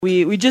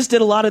We just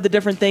did a lot of the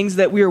different things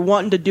that we were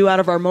wanting to do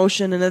out of our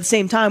motion, and at the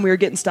same time, we were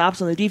getting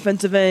stops on the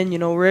defensive end. We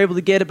were able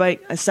to get about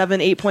a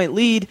 7-8 point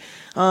lead,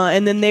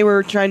 and then they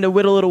were trying to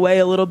whittle it away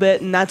a little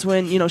bit, and that's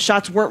when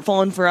shots weren't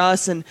falling for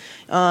us, and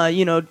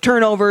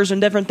turnovers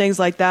and different things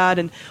like that.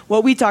 And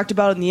what we talked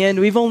about in the end,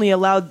 we've only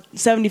allowed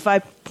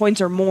 75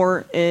 points or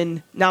more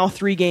in now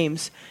 3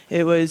 games.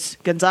 It was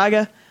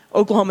Gonzaga,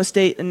 Oklahoma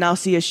State, and now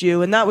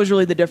CSU, and that was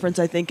really the difference,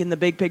 I think, in the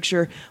big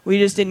picture. We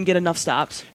just didn't get enough stops.